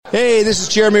Hey, this is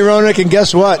Jeremy Roenick, and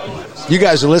guess what? You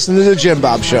guys are listening to The Jim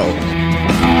Bob Show.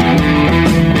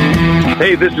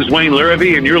 Hey, this is Wayne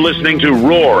Larrabee, and you're listening to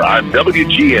Roar on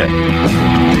WGN.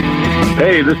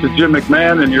 Hey, this is Jim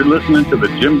McMahon, and you're listening to The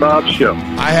Jim Bob Show.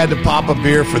 I had to pop a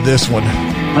beer for this one.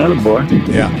 Attaboy.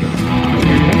 Yeah.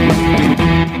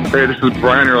 Hey, this is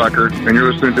Brian Urlacher, and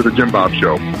you're listening to The Jim Bob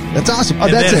Show. That's awesome. Oh,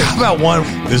 And that's then, it. how about one?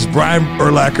 This is Brian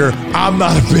Urlacher. I'm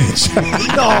not a bitch.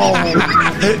 No.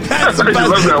 That's I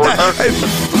love that one,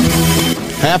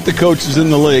 huh? Half the coaches in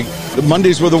the league, the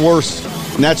Mondays were the worst.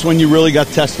 And that's when you really got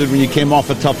tested, when you came off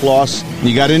a tough loss.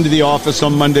 You got into the office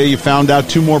on Monday. You found out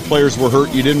 2 more players were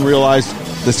hurt. You didn't realize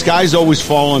the sky's always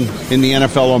falling in the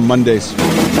NFL on Mondays.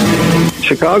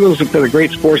 Chicago's a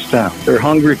great sports town. They're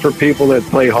hungry for people that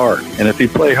play hard. And if you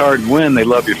play hard and win, they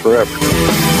love you forever.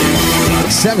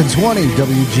 720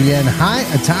 WGN, high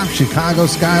atop Chicago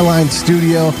Skyline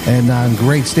Studio and on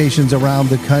great stations around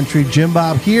the country. Jim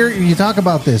Bob here. You talk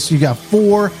about this. You got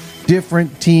 4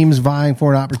 different teams vying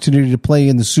for an opportunity to play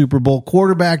in the Super Bowl.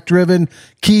 Quarterback driven,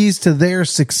 keys to their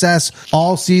success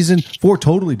all season. 4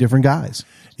 totally different guys.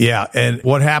 Yeah, and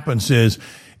what happens is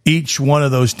each one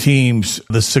of those teams,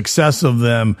 the success of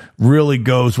them really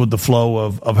goes with the flow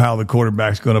of how the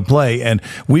quarterback's going to play. And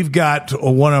we've got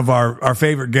one of our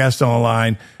favorite guests on the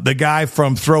line, the guy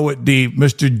from Throw It Deep,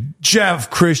 Mr.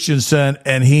 Jeff Christensen,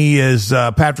 and he is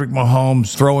Patrick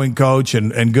Mahomes' throwing coach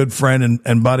and good friend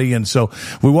and buddy. And so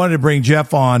we wanted to bring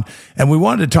Jeff on, and we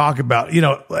wanted to talk about,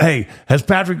 hey, has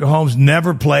Patrick Mahomes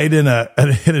never played in a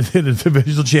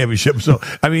divisional championship? So,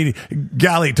 I mean,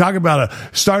 golly, talk about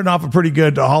starting off a pretty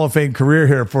good Hall of Fame career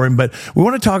here for him. But we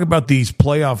want to talk about these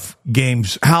playoff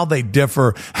games, how they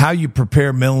differ, how you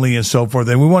prepare mentally and so forth.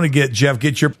 And we want to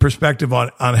get your perspective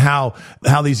on how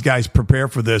these guys prepare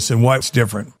for this and what's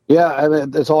different. Yeah, I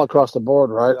mean, it's all across the board,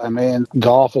 right? I mean,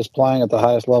 golf is playing at the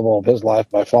highest level of his life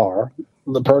by far.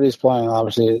 Purdy's playing,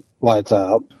 obviously, lights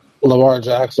out. Lamar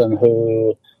Jackson,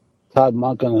 Todd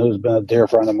Monken, who's been a dear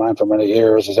friend of mine for many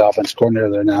years, is offense coordinator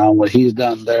there now. And what he's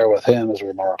done there with him is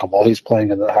remarkable. He's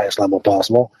playing at the highest level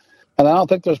possible. And I don't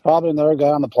think there's probably another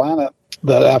guy on the planet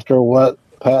that, after what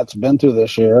Pat's been through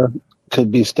this year,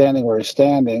 could be standing where he's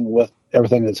standing with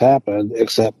everything that's happened,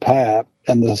 except Pat,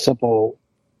 and the simple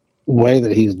way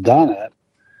that he's done it.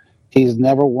 He's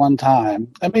never one time.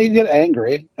 I mean, you get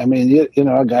angry. I mean,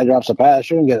 a guy drops a pass,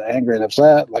 you can get angry and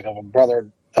upset, like if a brother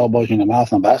elbows you in the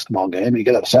mouth in a basketball game, you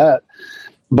get upset.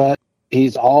 But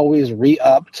he's always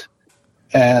re-upped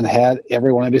and had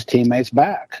every one of his teammates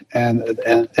back and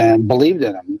believed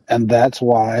in him. And that's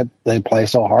why they play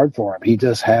so hard for him. He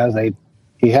just has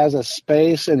a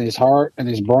space in his heart and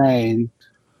his brain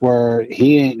where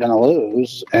he ain't going to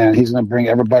lose, and he's going to bring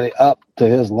everybody up to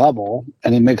his level,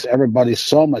 and he makes everybody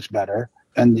so much better.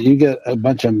 And you get a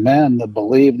bunch of men that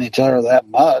believe in each other that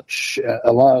much,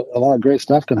 a lot of great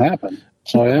stuff can happen.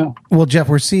 So, yeah. Well, Jeff,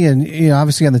 we're seeing,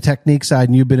 obviously on the technique side,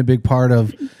 and you've been a big part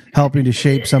of helping to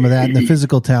shape some of that, and the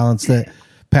physical talents that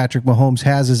Patrick Mahomes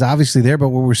has is obviously there. But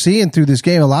what we're seeing through this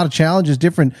game, a lot of challenges,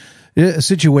 different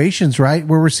situations, right,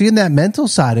 where we're seeing that mental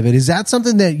side of it. Is that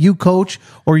something that you coach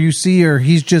or you see, or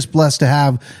he's just blessed to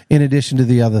have in addition to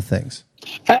the other things?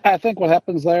 I think what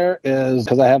happens there is,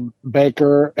 because I have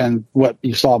Baker and what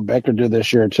you saw Baker do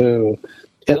this year too,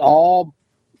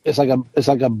 it's like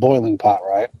a boiling pot,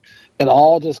 right? It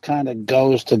all just kind of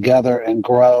goes together and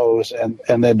grows, and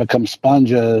they become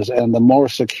sponges. And the more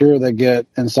secure they get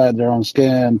inside their own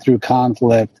skin through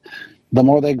conflict, the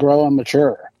more they grow and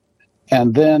mature.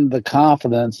 And then the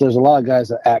confidence, there's a lot of guys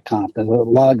that act confident. There's a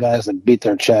lot of guys that beat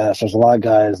their chest. There's a lot of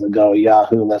guys that go,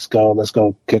 Yahoo, let's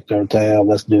go kick their tail.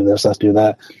 Let's do this, let's do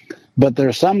that. But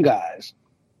there's some guys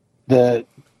that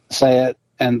say it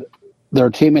and their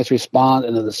teammates respond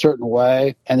in a certain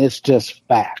way, and it's just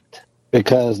fact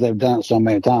because they've done it so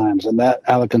many times. And that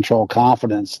out of control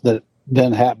confidence that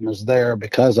then happens there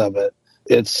because of it,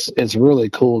 it's really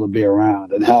cool to be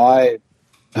around. And how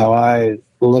I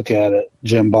look at it,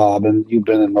 Jim Bob, and you've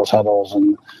been in those huddles,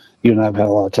 and you and I have had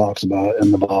a lot of talks about it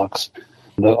in the box.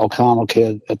 The O'Connell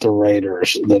kid at the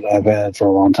Raiders that I've had for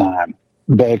a long time,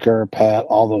 Baker, Pat,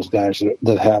 all those guys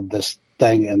that have this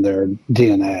thing in their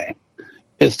DNA.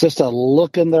 It's just a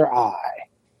look in their eye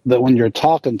that when you're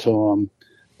talking to them,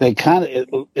 they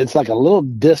it's like a little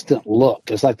distant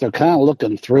look. It's like they're kind of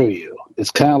looking through you.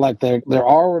 It's kind of like they're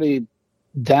already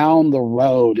down the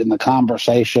road in the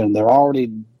conversation. They're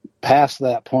already past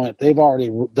that point. They've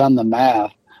already done the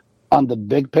math on the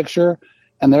big picture,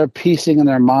 and they're piecing in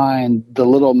their mind the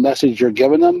little message you're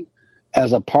giving them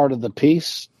as a part of the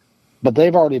piece. but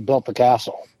they've already built the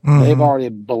castle. They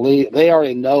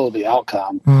already know the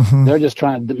outcome. They're just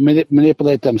trying to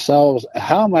manipulate themselves.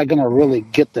 How am I going to really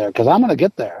get there? Because I'm going to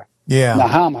get there. Yeah. Now,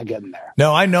 how am I getting there?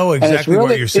 No, I know exactly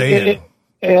what you're saying.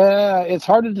 It's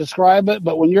hard to describe it,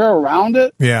 but when you're around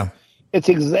it, it's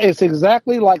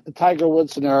exactly like the Tiger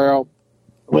Woods scenario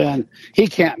when he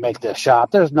can't make this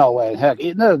shot. There's no way. Heck,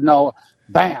 there's no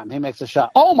bam. He makes a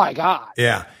shot. Oh my God.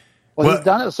 Yeah. Well, he's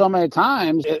done it so many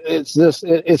times.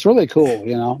 It's really cool,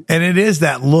 you know. And it is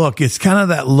that look. It's kind of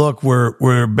that look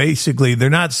where basically they're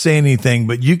not saying anything,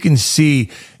 but you can see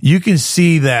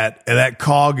that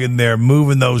cog in there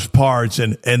moving those parts,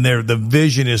 and the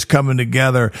vision is coming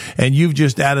together, and you've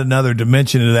just added another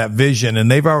dimension to that vision,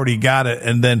 and they've already got it.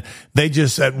 And then they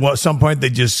just at some point they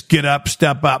just get up,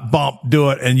 step up, bump, do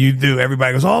it, and you do.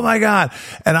 Everybody goes, "Oh my God!"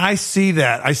 And I see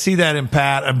that in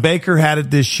Pat. And Baker had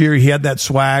it this year. He had that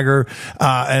swagger.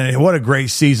 And what a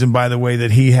great season, by the way,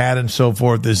 that he had and so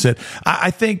forth. Is that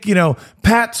I think,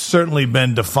 Pat's certainly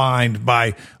been defined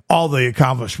by all the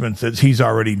accomplishments that he's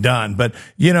already done. But,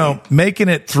 making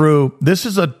it through, this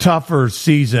is a tougher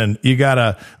season. You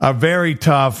got a very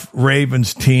tough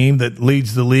Ravens team that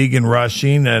leads the league in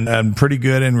rushing and pretty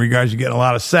good in regards to getting a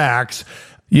lot of sacks.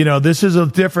 This is a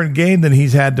different game than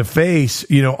he's had to face,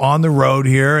 on the road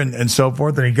here and so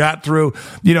forth. And he got through,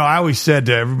 I always said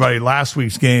to everybody last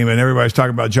week's game, and everybody's talking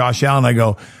about Josh Allen. I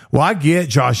go, well, I get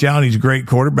Josh Allen. He's a great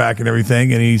quarterback and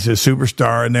everything, and he's a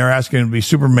superstar, and they're asking him to be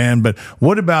Superman. But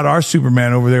what about our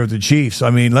Superman over there with the Chiefs? I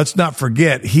mean, let's not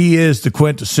forget he is the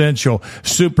quintessential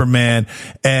Superman,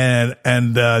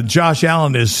 and Josh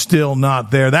Allen is still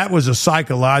not there. That was a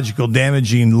psychological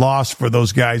damaging loss for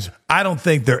those guys. I don't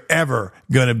think they're ever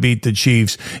going to beat the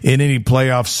Chiefs in any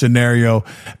playoff scenario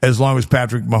as long as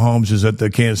Patrick Mahomes is at the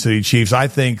Kansas City Chiefs. I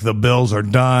think the Bills are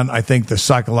done. I think they're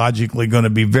psychologically going to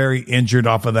be very injured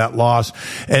off of that loss.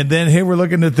 And then here we're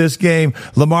looking at this game,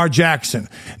 Lamar Jackson,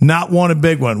 not won a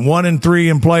big one, 1-3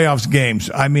 in playoffs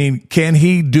games. I mean, can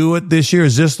he do it this year?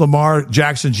 Is this Lamar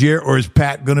Jackson's year, or is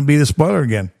Pat going to be the spoiler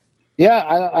again?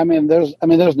 Yeah, I mean,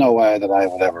 there's no way that I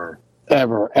would ever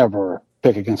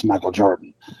pick against Michael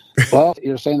Jordan. Well,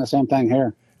 you're saying the same thing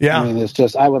here. Yeah. I mean, it's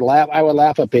just, I would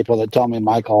laugh at people that tell me,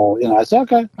 Michael, I said,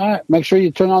 okay, all right, make sure you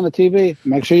turn on the TV,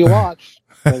 make sure you watch.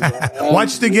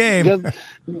 Watch the game.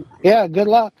 Good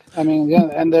luck. I mean,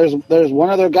 and there's one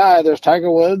other guy, there's Tiger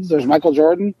Woods, there's Michael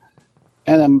Jordan,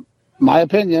 and in my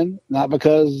opinion, not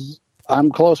because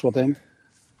I'm close with him,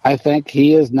 I think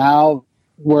he is now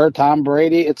where Tom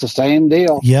Brady, it's the same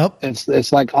deal. Yep.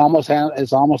 It's like almost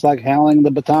like handing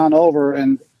the baton over.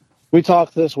 And we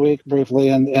talked this week briefly,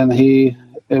 and what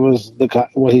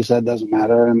he said doesn't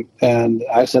matter. And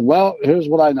I said, well, here's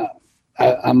what I know.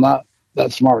 I'm not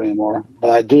that smart anymore,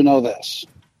 but I do know this.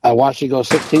 I watched you go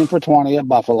 16 for 20 at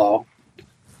Buffalo,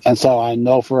 and so I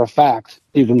know for a fact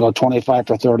you can go 25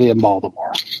 for 30 in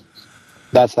Baltimore.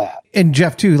 That's that. And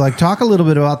Jeff, too, talk a little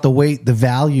bit about the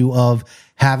value of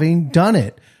having done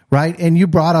it. Right. And you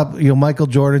brought up, Michael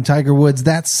Jordan, Tiger Woods,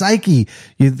 that psyche.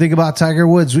 You think about Tiger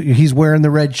Woods, he's wearing the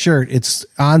red shirt. It's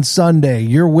on Sunday.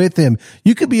 You're with him.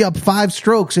 You could be up 5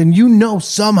 strokes and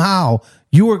somehow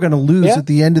you are going to lose at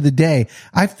the end of the day.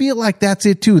 I feel like that's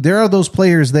it too. There are those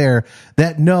players there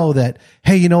that know that,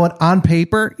 hey, you know what? On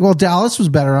paper, Dallas was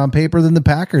better on paper than the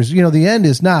Packers. The end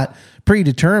is not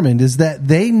predetermined, is that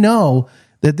they know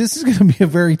that this is going to be a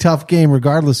very tough game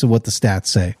regardless of what the stats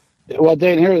say. Well,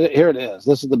 Dane, here it is.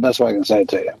 This is the best way I can say it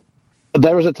to you.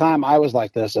 There was a time I was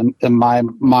like this in my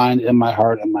mind, in my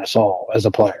heart, in my soul as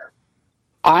a player.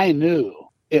 I knew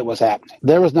it was happening.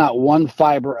 There was not one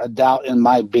fiber of doubt in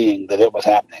my being that it was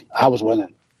happening. I was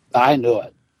winning. I knew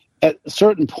it. At a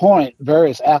certain point,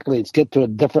 various athletes get to a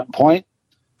different point,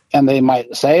 and they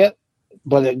might say it,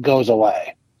 but it goes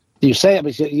away. You say it,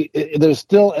 but there's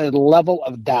still a level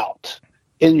of doubt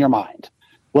in your mind.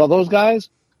 Well, those guys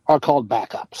are called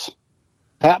backups.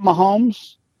 Pat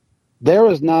Mahomes, there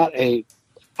is not an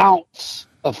ounce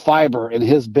of fiber in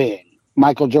his being.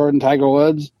 Michael Jordan, Tiger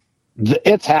Woods,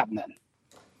 it's happening.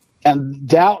 And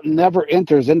doubt never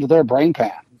enters into their brain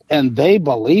pan, and they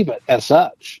believe it as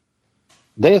such.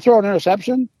 They throw an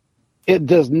interception, it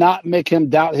does not make him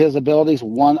doubt his abilities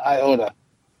one iota.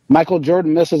 Michael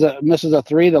Jordan misses a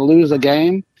 3 to lose a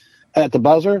game at the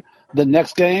buzzer. The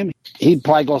next game, he'd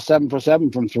probably go 7 for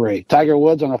 7 from 3. Tiger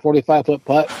Woods on a 45-foot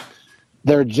putt.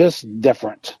 They're just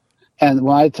different. And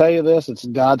when I tell you this, it's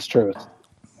God's truth.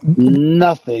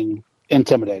 Nothing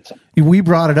intimidates him. We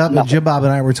brought it up, and Jim Bob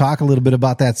and I were talking a little bit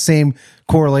about that same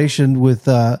correlation with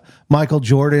Michael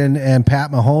Jordan and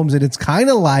Pat Mahomes. And it's kind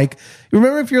of like,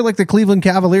 remember if you're like the Cleveland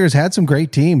Cavaliers had some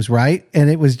great teams, right? And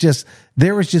it was just,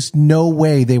 there was just no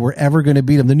way they were ever going to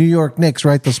beat them. The New York Knicks,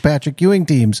 right? Those Patrick Ewing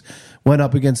teams went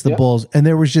up against the Bulls, and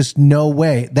there was just no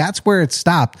way. That's where it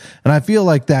stopped. And I feel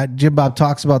like that Jim Bob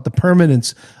talks about the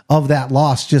permanence of that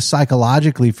loss just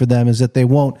psychologically for them is that they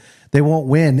won't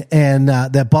win, and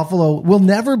that Buffalo will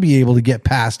never be able to get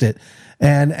past it.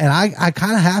 And I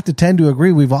kind of have to tend to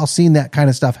agree. We've all seen that kind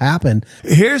of stuff happen.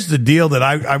 Here's the deal that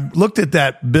I looked at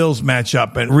that Bills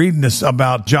matchup and reading this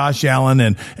about Josh Allen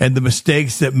and the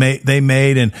mistakes that they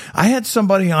made. And I had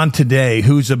somebody on today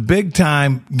who's a big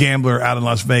time gambler out in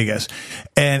Las Vegas.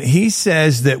 And he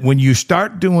says that when you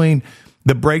start doing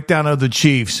the breakdown of the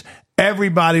Chiefs,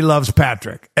 everybody loves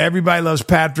Patrick. Everybody loves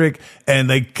Patrick, and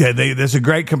there's a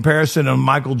great comparison on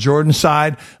Michael Jordan's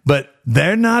side, but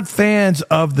they're not fans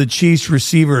of the Chiefs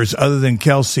receivers other than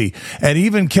Kelsey. And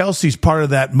even Kelsey's part of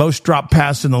that most drop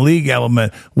pass in the league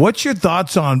element. What's your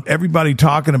thoughts on everybody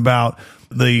talking about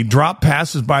the drop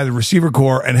passes by the receiver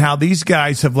corps and how these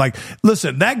guys have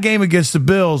listen, that game against the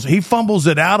Bills, he fumbles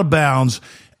it out of bounds.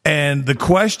 And the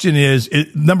question is,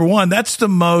 number one, that's the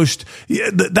most,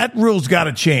 that rule's got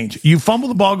to change. You fumble,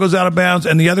 the ball goes out of bounds,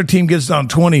 and the other team gets on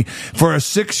 20 for a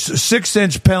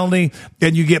 6-inch penalty,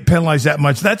 and you get penalized that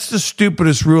much. That's the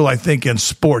stupidest rule, I think, in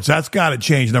sports. That's got to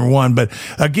change, number one. But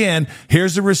again,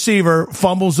 here's the receiver,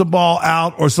 fumbles the ball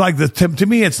out, or it's like to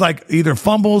me, it's like either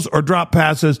fumbles or drop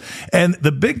passes. And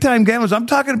the big time gamblers, I'm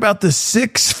talking about the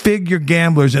 6-figure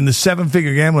gamblers and the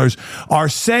 7-figure gamblers are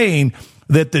saying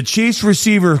that the Chiefs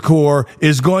receiver corps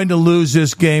is going to lose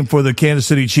this game for the Kansas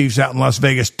City Chiefs out in Las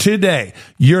Vegas today.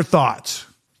 Your thoughts?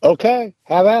 Okay,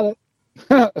 have at it.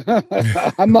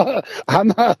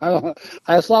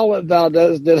 I saw what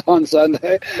Valdez did on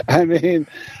Sunday. I mean,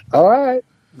 all right,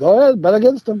 go ahead, bet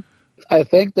against them. I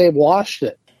think they've washed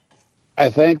it. I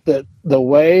think that the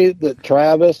way that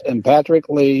Travis and Patrick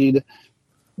lead,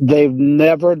 they've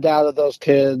never doubted those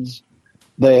kids.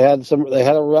 They had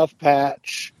a rough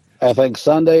patch. I think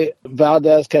Sunday,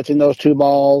 Valdez catching those 2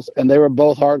 balls, and they were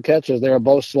both hard catches. They were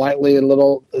both slightly a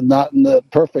little, not in the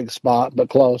perfect spot, but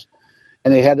close.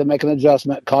 And he had to make an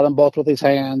adjustment, caught them both with his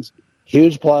hands,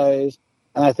 huge plays.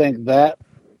 And I think that,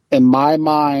 in my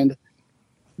mind,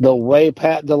 the way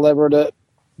Pat delivered it,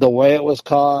 the way it was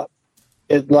caught,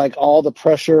 it like all the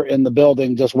pressure in the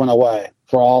building just went away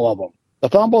for all of them. The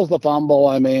fumble's the fumble.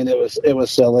 I mean, it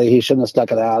was silly. He shouldn't have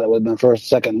stuck it out. It would have been first,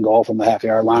 second goal from the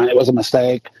half-yard line. It was a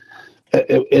mistake.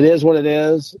 It is what it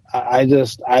is. I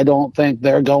don't think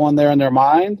they're going there in their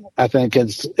mind. I think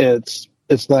it's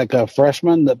like a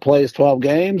freshman that plays 12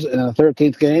 games, and in the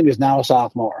 13th game, he's now a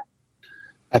sophomore.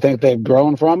 I think they've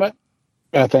grown from it.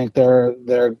 I think they're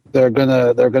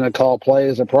gonna call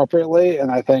plays appropriately,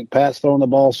 and I think Pat's throwing the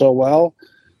ball so well.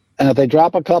 And if they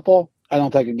drop a couple, I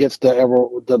don't think it gets to ever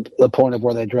the point of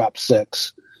where they drop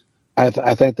 6. I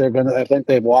think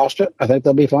they've washed it. I think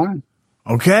they'll be fine.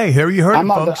 Okay, here you heard it,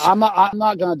 folks. I'm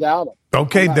not going to doubt it.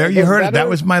 Okay, there you heard it. That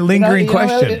was my lingering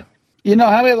question. You know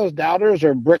how many of those doubters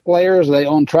are bricklayers? They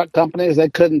own truck companies. They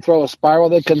couldn't throw a spiral.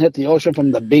 They couldn't hit the ocean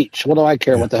from the beach. What do I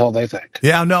care what the hell they think?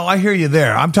 Yeah, no, I hear you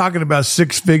there. I'm talking about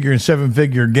 6-figure and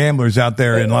 7-figure gamblers out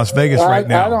there in Las Vegas right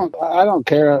now. I don't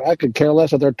care. I could care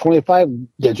less if they're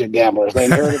 25-digit gamblers. They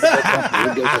inherited the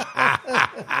company.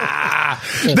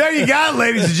 There you go,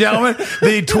 ladies and gentlemen.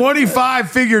 The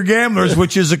 25-figure gamblers,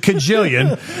 which is a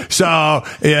cajillion. So,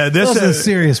 yeah, those are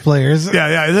serious players.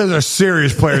 Yeah, those are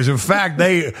serious players. In fact,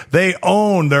 they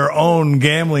own their own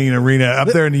gambling arena up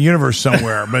there in the universe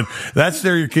somewhere. But that's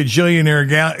their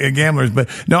cajillionaire gamblers. But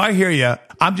no, I hear you.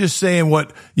 I'm just saying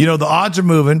the odds are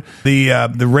moving.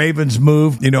 The Ravens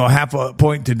moved, a half a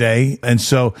point today. And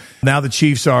so now the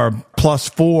Chiefs are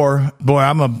 +4. Boy,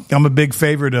 I'm a big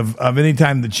favorite of any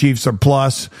time the Chiefs are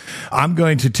plus. I'm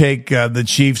going to take the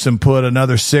Chiefs and put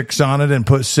another 6 on it and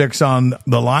put 6 on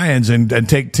the Lions and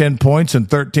take 10 points and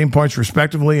 13 points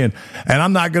respectively. And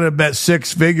I'm not going to bet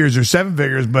 6 figures or 7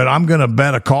 figures, but I'm going to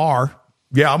bet a car.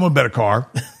 Yeah, I'm going to bet a car.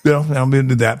 I'm going to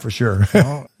do that for sure.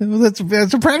 Well, that's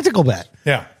a practical bet.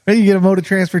 Yeah. You get a mode of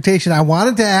transportation. I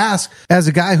wanted to ask, as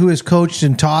a guy who has coached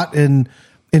and taught and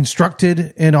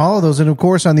instructed in all of those, and of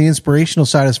course on the inspirational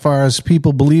side, as far as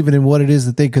people believing in what it is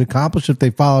that they could accomplish if they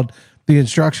followed the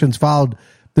instructions, followed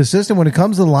the system. When it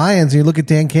comes to the Lions, and you look at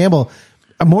Dan Campbell,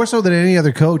 more so than any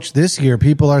other coach this year,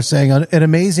 people are saying an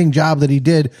amazing job that he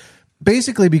did.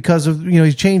 Basically because of,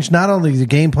 he's changed not only the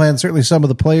game plan, certainly some of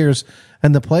the players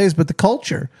and the plays, but the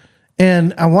culture.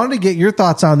 And I wanted to get your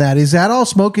thoughts on that. Is that all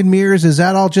smoke and mirrors? Is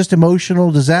that all just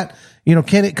emotional? Does that,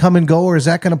 can it come and go, or is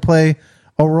that going to play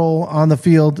a role on the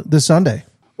field this Sunday?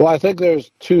 Well, I think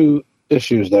there's two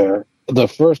issues there. The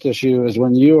first issue is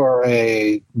when you are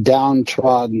a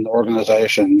downtrodden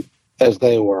organization, as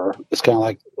they were. It's kind of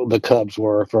like the Cubs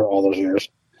were for all those years.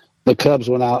 The Cubs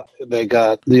went out, they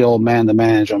got the old man to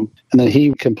manage them, and then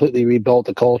he completely rebuilt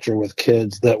the culture with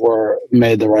kids that were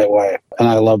made the right way. And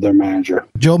I love their manager.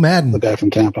 Joe Madden. The guy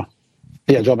from Tampa.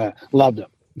 Yeah, Joe Madden. Loved him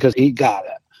because he got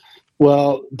it.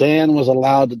 Well, Dan was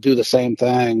allowed to do the same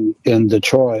thing in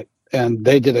Detroit, and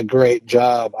they did a great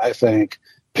job, I think,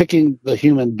 picking the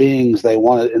human beings they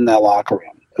wanted in that locker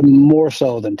room, more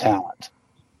so than talent.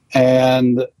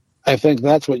 And I think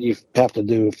that's what you have to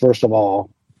do, first of all,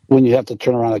 when you have to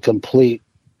turn around a complete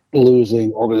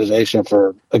losing organization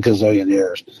for a gazillion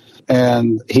years.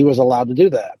 And he was allowed to do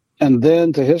that. And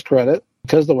then, to his credit,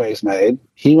 because the way he's made,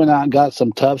 he went out and got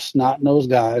some tough, snot-nosed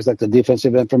guys, like the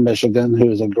defensive end from Michigan,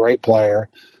 who is a great player.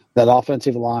 That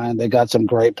offensive line, they got some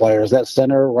great players. That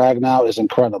center, Ragnow, is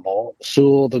incredible.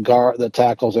 Sewell, the guard, the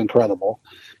tackle, is incredible.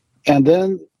 And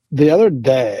then the other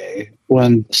day,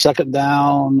 when second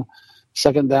down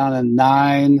and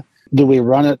 9, do we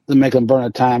run it to make them burn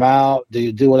a timeout? Do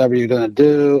you do whatever you're going to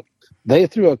do? They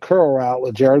threw a curl route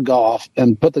with Jared Goff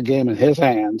and put the game in his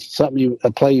hands,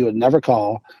 a play you would never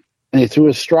call, and he threw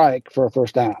a strike for a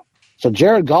first down. So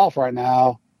Jared Goff right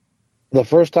now, the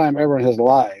first time ever in his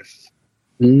life,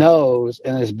 knows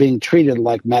and is being treated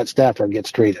like Matt Stafford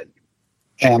gets treated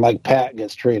and like Pat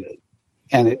gets treated.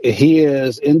 And he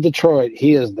is, in Detroit,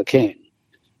 he is the king.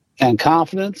 And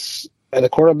confidence at the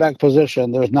quarterback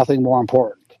position, there's nothing more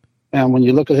important. And when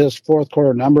you look at his fourth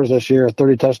quarter numbers this year,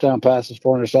 30 touchdown passes,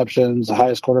 4 interceptions, the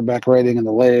highest quarterback rating in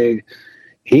the league,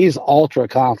 he's ultra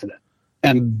confident.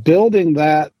 And building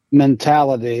that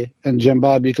mentality, and Jim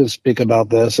Bob, you can speak about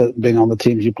this, being on the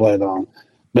teams you played on,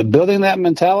 but building that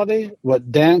mentality,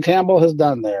 what Dan Campbell has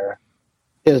done there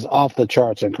is off the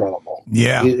charts incredible.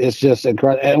 Yeah. It's just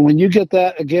incredible. And when you get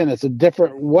that, again, it's a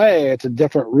different way, it's a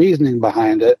different reasoning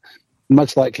behind it,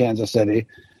 much like Kansas City.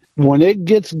 When it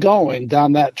gets going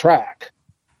down that track,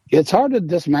 it's hard to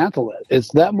dismantle it.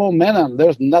 It's that momentum.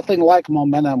 There's nothing like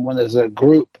momentum when there's a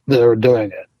group that are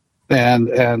doing it. And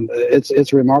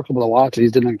it's remarkable to watch.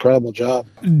 He's done an incredible job.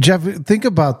 Jeff, think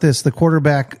about this, the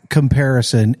quarterback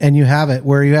comparison, and you have it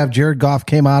where you have Jared Goff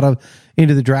came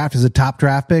into the draft as a top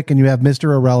draft pick, and you have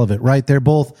Mr. Irrelevant, right? They're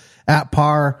both at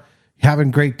par,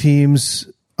 having great teams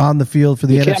on the field for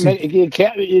the NFC.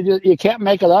 You can't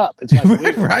make it up. It's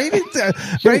like right?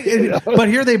 Right? But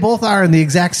here they both are in the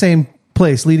exact same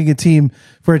place, leading a team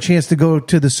for a chance to go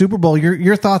to the Super Bowl.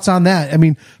 Your thoughts on that? I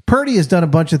mean, Purdy has done a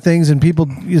bunch of things, and people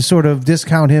sort of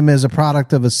discount him as a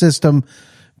product of a system.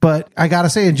 But I got to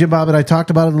say, and Jim Bob and I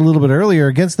talked about it a little bit earlier,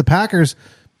 against the Packers,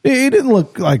 he didn't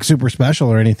look like super special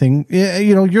or anything.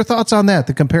 You know, your thoughts on that,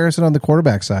 the comparison on the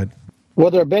quarterback side?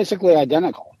 Well, they're basically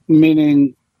identical,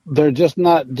 meaning they're just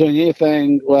not doing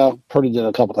anything. Well, Purdy did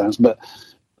a couple times, but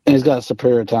he's got a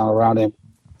superior talent around him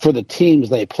for the teams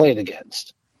they played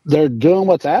against. They're doing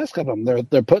what's asked of them.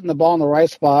 They're putting the ball in the right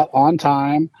spot on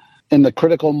time in the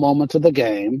critical moments of the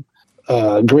game.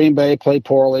 Green Bay played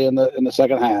poorly in the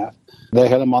second half. They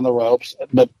had him on the ropes,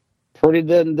 but Purdy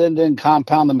didn't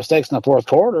compound the mistakes in the fourth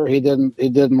quarter. He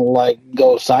didn't like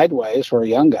go sideways for a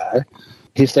young guy.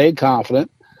 He stayed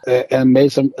confident and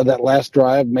made that last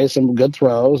drive, made some good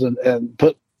throws and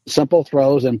put simple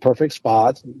throws in perfect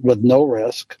spots with no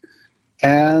risk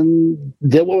and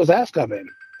did what was asked of him.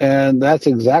 And that's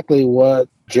exactly what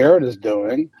Jared is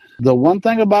doing. The one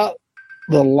thing about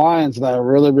the Lions that I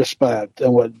really respect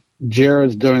and what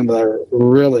Jared's doing that I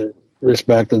really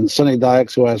respect, and Sonny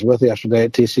Dykes, who I was with yesterday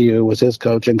at TCU, was his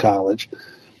coach in college.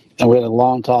 And we had a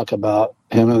long talk about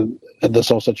him and this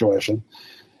whole situation.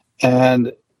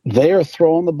 And they are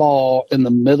throwing the ball in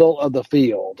the middle of the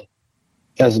field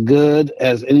as good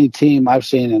as any team I've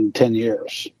seen in 10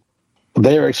 years.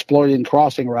 They are exploiting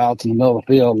crossing routes in the middle of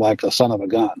the field like a son of a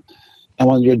gun. And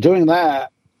when you're doing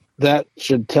that, that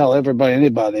should tell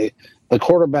anybody, the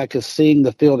quarterback is seeing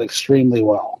the field extremely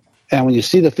well. And when you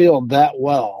see the field that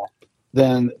well,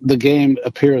 then the game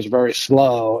appears very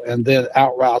slow, and then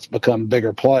out routes become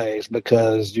bigger plays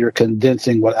because you're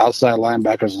condensing what outside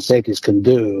linebackers and safeties can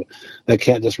do. They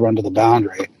can't just run to the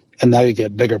boundary. And now you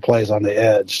get bigger plays on the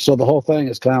edge. So the whole thing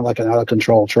is kind of like an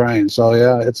out-of-control train. So,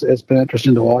 yeah, it's been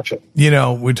interesting to watch it. You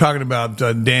know, we're talking about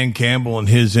Dan Campbell and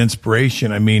his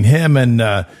inspiration. I mean, him and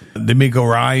D'Amico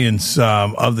Ryans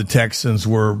of the Texans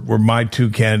were my two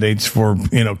candidates for,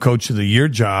 Coach of the Year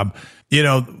job. You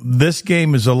know, this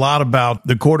game is a lot about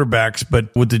the quarterbacks,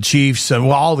 but with the Chiefs, and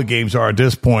all the games are at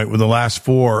this point with the last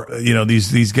four,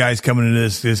 these guys coming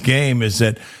into this game, is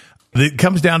that it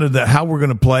comes down to how we're going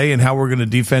to play and how we're going to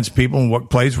defense people and what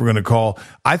plays we're going to call.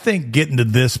 I think getting to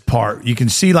this part, you can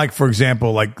see, like, for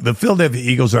example, like the Philadelphia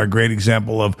Eagles are a great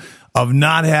example of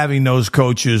not having those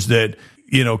coaches that,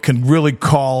 can really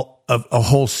call a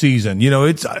whole season.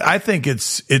 I think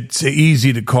it's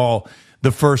easy to call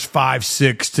the first 5,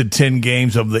 6 to 10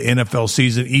 games of the NFL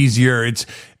season easier.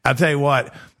 I'll tell you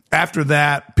what, after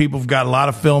that, people have got a lot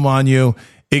of film on you.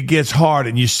 It gets hard,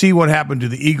 and you see what happened to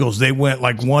the Eagles. They went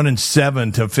like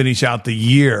 1-7 to finish out the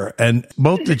year, and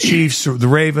both the Chiefs, the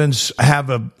Ravens, have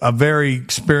a very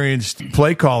experienced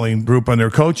play calling group on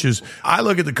their coaches. I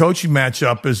look at the coaching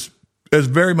matchup as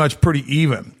very much pretty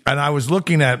even. And I was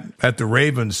looking at the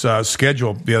Ravens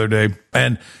schedule the other day,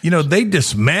 and, they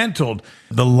dismantled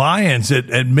the Lions at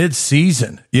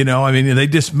midseason. They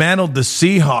dismantled the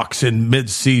Seahawks in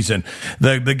midseason.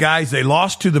 The guys, they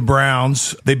lost to the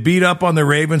Browns. They beat up on the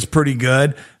Ravens pretty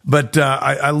good. But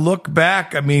I look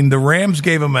back, the Rams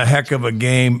gave them a heck of a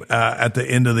game at the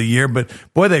end of the year. But,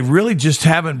 boy, they really just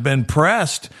haven't been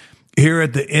pressed here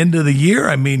at the end of the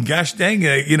year. Gosh dang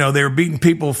it, they were beating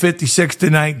people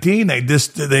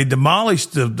 56-19. They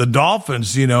demolished the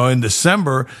Dolphins, in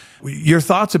December. Your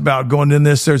thoughts about going in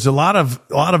this? There's a lot of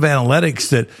analytics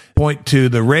that point to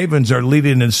the Ravens are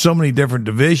leading in so many different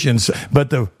divisions,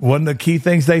 but one of the key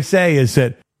things they say is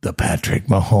that the Patrick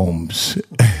Mahomes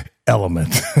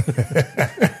element.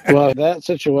 Well, that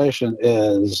situation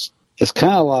is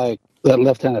kind of like that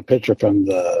left-handed pitcher from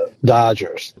the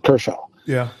Dodgers, Kershaw.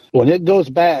 Yeah. When it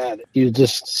goes bad, you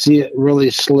just see it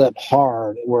really slip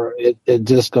hard where it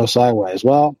just goes sideways.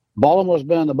 Well, Baltimore's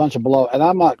been a bunch of and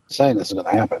I'm not saying this is going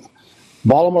to happen.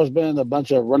 Baltimore's been a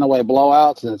bunch of runaway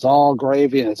blowouts, and it's all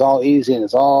gravy, and it's all easy, and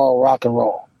it's all rock and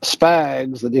roll.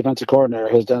 Spags, the defensive coordinator,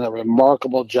 has done a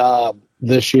remarkable job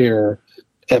this year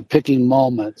at picking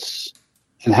moments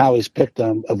and how he's picked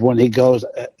them of when he goes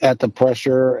at the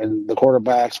pressure and the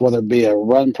quarterbacks, whether it be a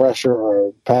run pressure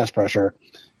or pass pressure.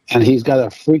 And he's got a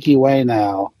freaky way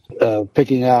now of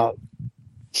picking out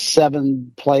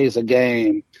 7 plays a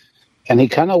game. And he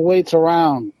kind of waits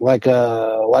around like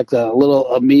the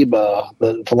little amoeba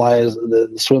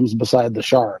that swims beside the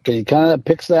shark. And he kind of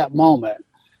picks that moment.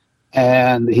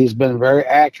 And he's been very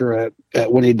accurate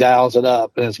at when he dials it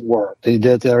up, and it's worked. He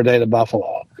did it the other day to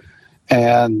Buffalo.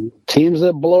 And teams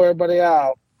that blow everybody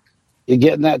out, you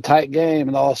get in that tight game,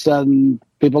 and all of a sudden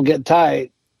people get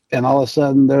tight. And all of a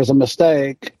sudden there's a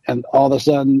mistake, and all of a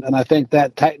sudden, and I think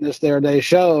that tightness there they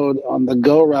showed on the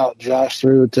go route, Josh,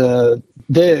 through to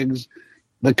Diggs,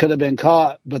 that could have been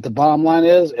caught. But the bottom line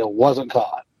is it wasn't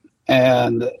caught.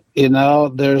 And,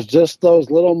 there's just those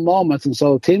little moments. And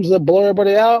so teams that blow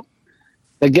everybody out,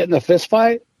 they get in a fist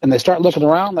fight, and they start looking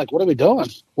around like, what are we doing?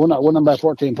 We're not winning by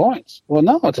 14 points. Well,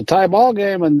 no, it's a tie ball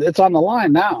game, and it's on the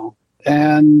line now.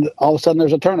 And all of a sudden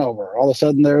there's a turnover. All of a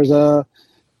sudden there's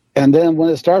and then when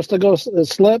it starts to go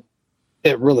slip,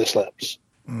 it really slips.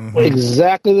 Mm-hmm.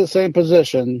 Exactly the same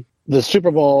position. The Super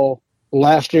Bowl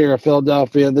last year,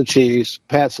 Philadelphia, the Chiefs,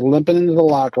 Pat's limping into the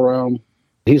locker room.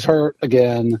 He's hurt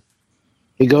again.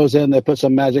 He goes in, they put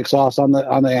some magic sauce on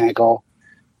the ankle.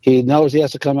 He knows he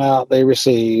has to come out. They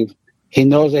receive. He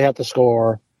knows they have to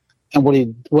score. And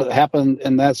what happened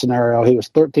in that scenario, he was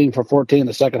 13 for 14 in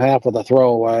the second half with a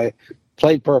throwaway,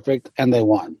 played perfect, and they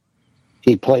won.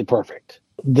 He played perfect.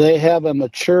 They have a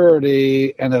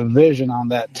maturity and a vision on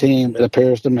that team, it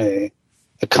appears to me,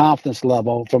 a confidence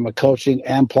level from a coaching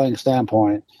and playing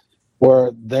standpoint, where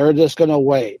they're just going to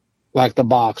wait like the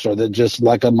boxer, that just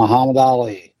like a Muhammad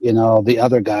Ali, the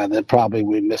other guy that probably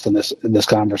we missed in this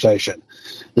conversation.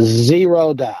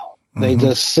 Zero doubt. Mm-hmm. They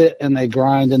just sit and they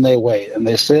grind and they wait, and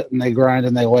they sit and they grind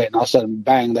and they wait, and all of a sudden,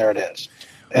 bang, there it is.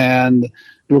 And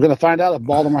we're going to find out if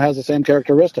Baltimore has the same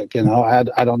characteristic. I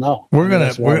don't know.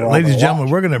 Ladies and gentlemen,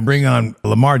 we're going to bring on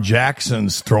Lamar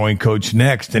Jackson's throwing coach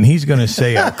next, and he's going to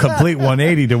say a complete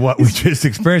 180 to what we just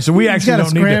experienced. So we actually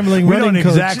don't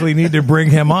exactly need to bring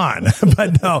him on.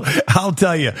 But no, I'll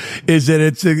tell you is that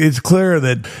it's clear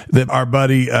that our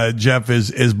buddy Jeff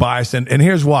is biased, and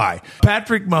here's why.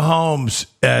 Patrick Mahomes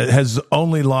has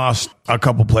only lost a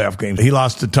couple playoff games. He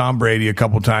lost to Tom Brady a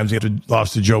couple times. He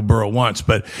lost to Joe Burrow once.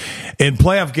 But in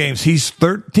playoff games, he's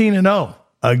 13-0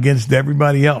 against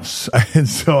everybody else. And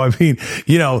so,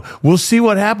 we'll see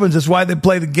what happens. That's why they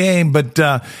play the game. But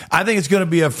I think it's going to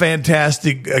be a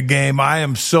fantastic game. I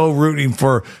am so rooting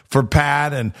for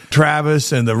Pat and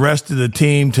Travis and the rest of the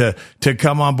team to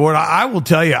come on board. I will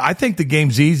tell you, I think the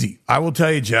game's easy. I will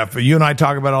tell you, Jeff, you and I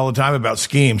talk about all the time about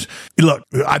schemes. Look,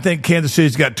 I think Kansas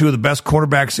City's got 2 of the best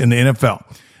quarterbacks in the NFL.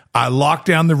 I lock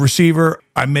down the receiver.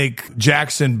 I make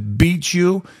Jackson beat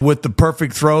you with the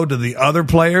perfect throw to the other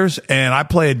players, and I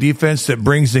play a defense that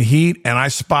brings the heat, and I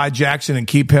spy Jackson and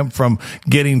keep him from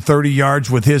getting 30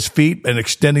 yards with his feet and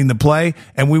extending the play,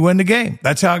 and we win the game.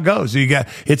 That's how it goes.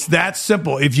 It's that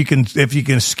simple. If you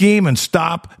can scheme and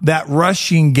stop that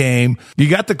rushing game, you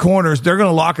got the corners, they're going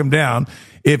to lock them down.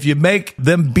 If you make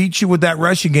them beat you with that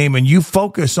rushing game and you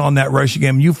focus on that rushing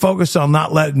game, you focus on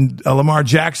not letting Lamar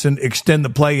Jackson extend the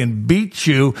play and beat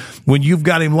you when you've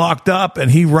got him locked up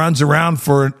and he runs around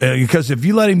because if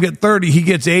you let him get 30, he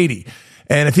gets 80.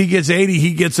 And if he gets 80,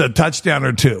 he gets a touchdown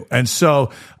or two. And so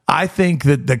I think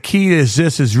that the key is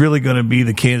this is really going to be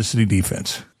the Kansas City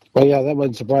defense. Well, yeah, that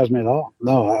wouldn't surprise me at all.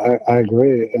 No, I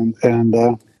agree.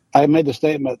 And I made the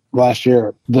statement last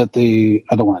year that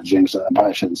I don't want to jinx it, I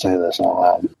probably shouldn't say this out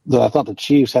loud, that I thought the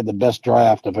Chiefs had the best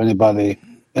draft of anybody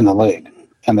in the league.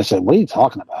 And they said, what are you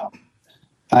talking about?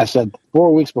 And I said,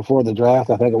 4 weeks before the draft,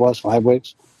 I think it was 5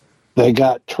 weeks, they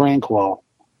got Tranquil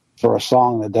for a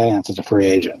song and a dance as a free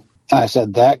agent. And I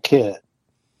said, that kid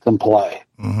can play.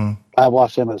 Mm-hmm. I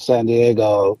watched him at San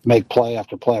Diego make play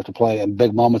after play after play in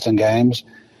big moments in games.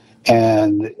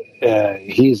 And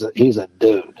he's a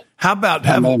dude. How about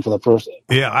him for the first?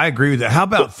 Yeah, I agree with that. How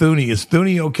about Thuney? Is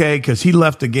Thuney okay? Because he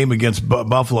left the game against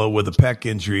Buffalo with a pec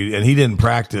injury and he didn't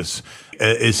practice.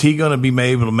 Is he going to be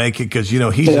able to make it? Because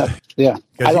he's yeah.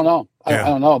 I don't know. I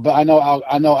don't know, but I know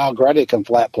Algredi can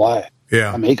flat play.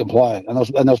 Yeah, I mean he can play,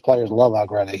 and those players love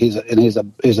Algredi. He's a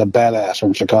badass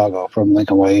from Chicago, from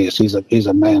Lincoln Way East. He's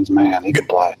a man's man. He can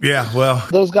play. Yeah, well,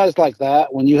 those guys like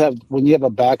that. When you have a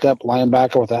backup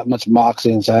linebacker with that much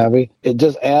moxie and savvy, it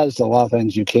just adds to a lot of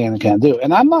things you can and can't do.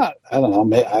 And I'm not. I don't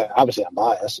know. Obviously, I'm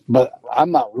biased, but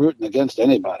I'm not rooting against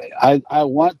anybody. I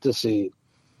want to see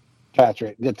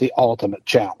Patrick get the ultimate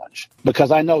challenge because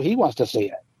I know he wants to see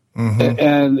it. Mm-hmm.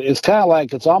 And it's kind of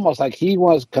like, it's almost like he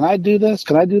wants, can I do this?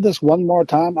 Can I do this one more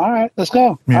time? All right, let's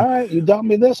go. Yeah. All right, you dumped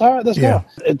me this. All right, let's go.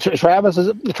 Travis is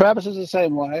the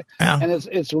same way. Yeah. And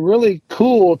it's really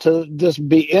cool to just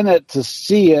be in it, to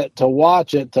see it, to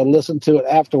watch it, to listen to it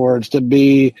afterwards,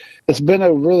 it's been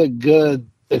a really good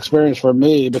experience for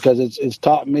me because it's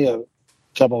taught me a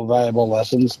couple of valuable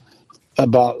lessons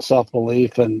about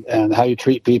self-belief and how you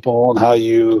treat people and how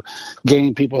you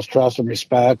gain people's trust and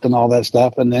respect and all that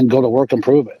stuff, and then go to work and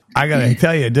prove it. I got to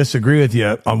tell you, I disagree with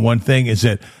you on one thing, is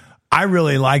that I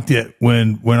really liked it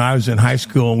when I was in high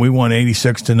school and we won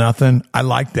 86-0. I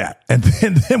liked that. And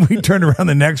then we turned around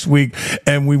the next week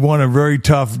and we won a very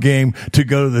tough game to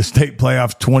go to the state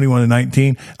playoffs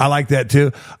 21-19. I like that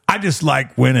too. I just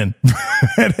like winning.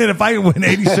 And if I win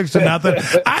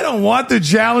 86-0, I don't want the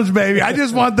challenge, baby. I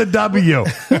just want the W.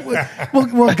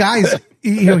 Well, guys,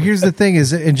 here's the thing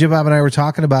is, and Jim Bob and I were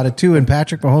talking about it too, and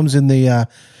Patrick Mahomes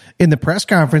in the press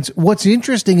conference, what's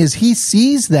interesting is he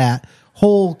sees that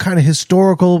whole kind of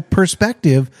historical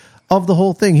perspective of the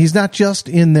whole thing. He's not just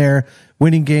in there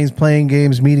winning games, playing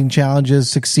games, meeting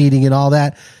challenges, succeeding and all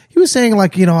that. He was saying,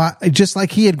 like, just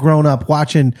like he had grown up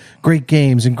watching great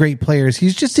games and great players,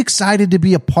 he's just excited to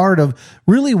be a part of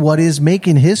really what is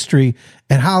making history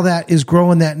and how that is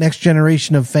growing that next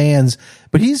generation of fans.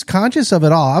 But he's conscious of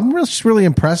it all. I'm just really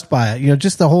impressed by it.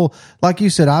 Just the whole, like you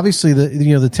said, obviously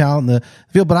the talent in the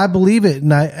field, but I believe it.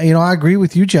 And I agree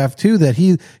with you, Jeff, too, that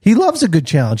he loves a good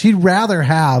challenge. He'd rather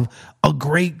have a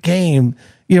great game,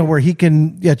 where he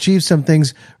can achieve some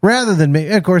things rather than me.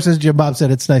 Of course, as Jim Bob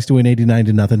said, it's nice to win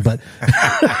 89-0, but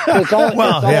it's all he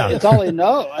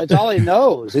knows. It's all he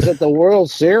knows. He's at the World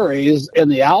Series in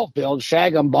the outfield,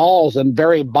 shagging balls, and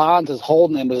Barry Bonds is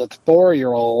holding him as a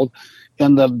 4-year-old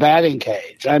in the batting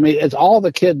cage. I mean, it's all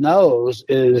the kid knows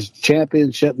is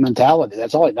championship mentality.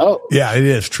 That's all he knows. Yeah, it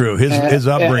is true. His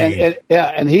upbringing.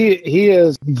 And he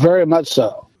is very much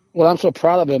so. What I'm so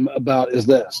proud of him about is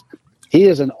this. He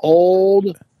is an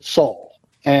old soul,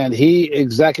 and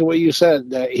exactly what you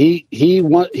said, that he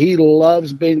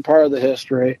loves being part of the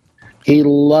history. He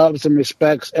loves and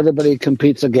respects everybody he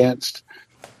competes against.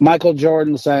 Michael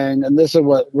Jordan saying, and this is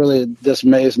what really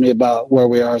dismays me about where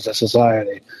we are as a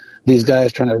society, these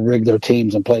guys trying to rig their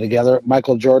teams and play together.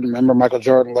 Michael Jordan,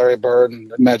 Larry Bird,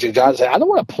 and Magic Johnson say, I don't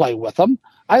want to play with them.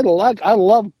 I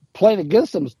love playing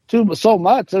against them so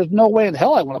much. There's no way in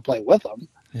hell I want to play with them.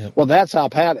 Yep. Well, that's how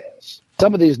Pat is.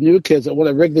 Some of these new kids that want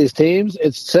to rig these teams,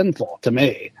 it's sinful to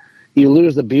me. You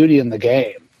lose the beauty in the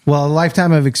game. Well, a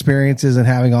lifetime of experiences and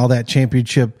having all that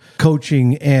championship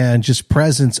coaching and just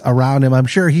presence around him, I'm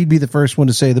sure he'd be the first one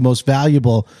to say the most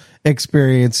valuable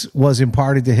experience was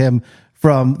imparted to him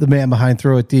from the man behind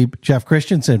Throw It Deep, Jeff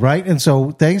Christensen, right? And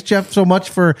so thanks, Jeff, so much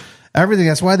for everything.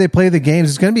 That's why they play the games.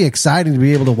 It's going to be exciting to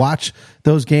be able to watch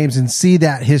those games and see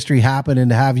that history happen, and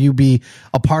to have you be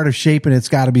a part of shaping it's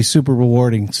got to be super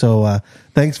rewarding. So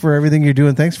thanks for everything you're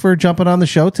doing. Thanks for jumping on the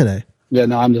show today. Yeah,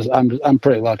 no, I'm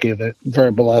pretty lucky.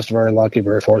 Very blessed, very lucky,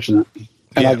 very fortunate.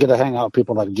 And I get to hang out with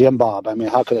people like Jim Bob. I mean,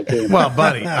 how could it be? Well,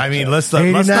 buddy, I mean, let's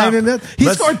not. He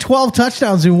scored 12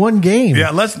 touchdowns in one game.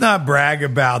 Yeah, let's not brag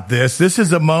about this. This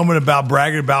is a moment about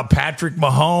bragging about Patrick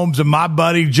Mahomes and my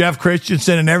buddy Jeff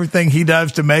Christensen and everything he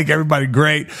does to make everybody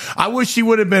great. I wish he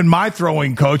would have been my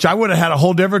throwing coach. I would have had a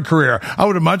whole different career. I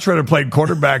would have much rather played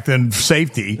quarterback than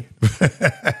safety.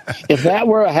 If that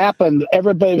were to happen,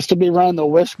 everybody was to be running the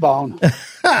wishbone.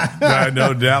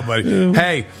 No doubt, buddy.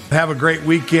 Hey, have a great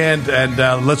weekend,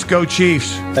 and let's go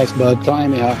Chiefs. Thanks, bud. Tell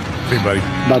me how. Hey, buddy.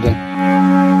 Bye,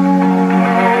 then.